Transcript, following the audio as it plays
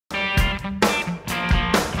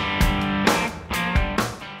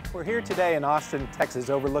We're here today in Austin,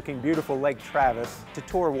 Texas, overlooking beautiful Lake Travis to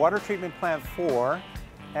tour Water Treatment Plant 4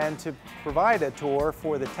 and to provide a tour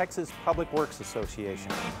for the Texas Public Works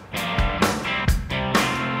Association.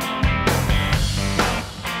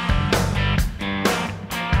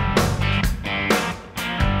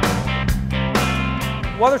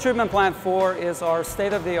 Water Treatment Plant 4 is our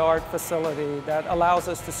state-of-the-art facility that allows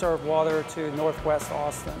us to serve water to Northwest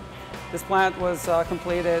Austin. This plant was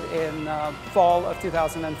completed in fall of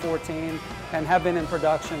 2014 and have been in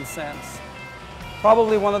production since.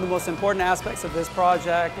 Probably one of the most important aspects of this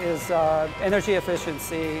project is energy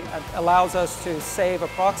efficiency. It allows us to save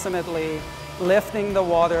approximately lifting the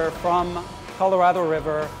water from Colorado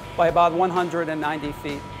River by about 190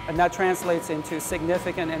 feet. And that translates into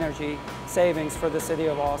significant energy savings for the city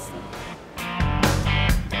of Austin.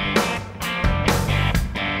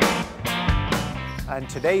 On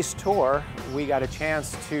today's tour, we got a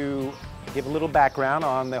chance to give a little background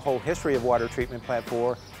on the whole history of Water Treatment Plant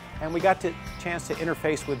 4, and we got a chance to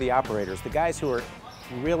interface with the operators, the guys who are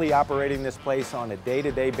really operating this place on a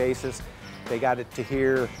day-to-day basis. They got to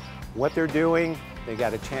hear what they're doing. They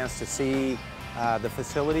got a chance to see the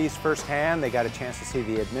facilities firsthand. They got a chance to see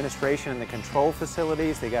the administration and the control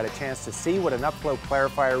facilities. They got a chance to see what an upflow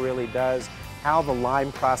clarifier really does, how the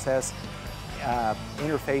lime process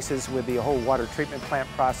interfaces with the whole water treatment plant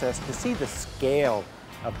process, to see the scale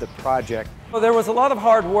of the project. Well, there was a lot of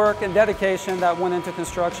hard work and dedication that went into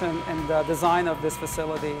construction and the design of this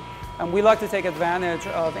facility. And we like to take advantage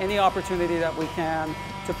of any opportunity that we can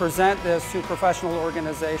to present this to professional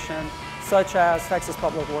organizations such as Texas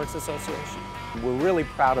Public Works Association. We're really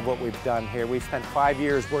proud of what we've done here. We've spent 5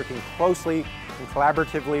 years working closely and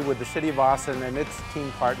collaboratively with the City of Austin and its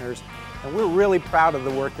team partners, and we're really proud of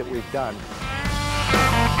the work that we've done.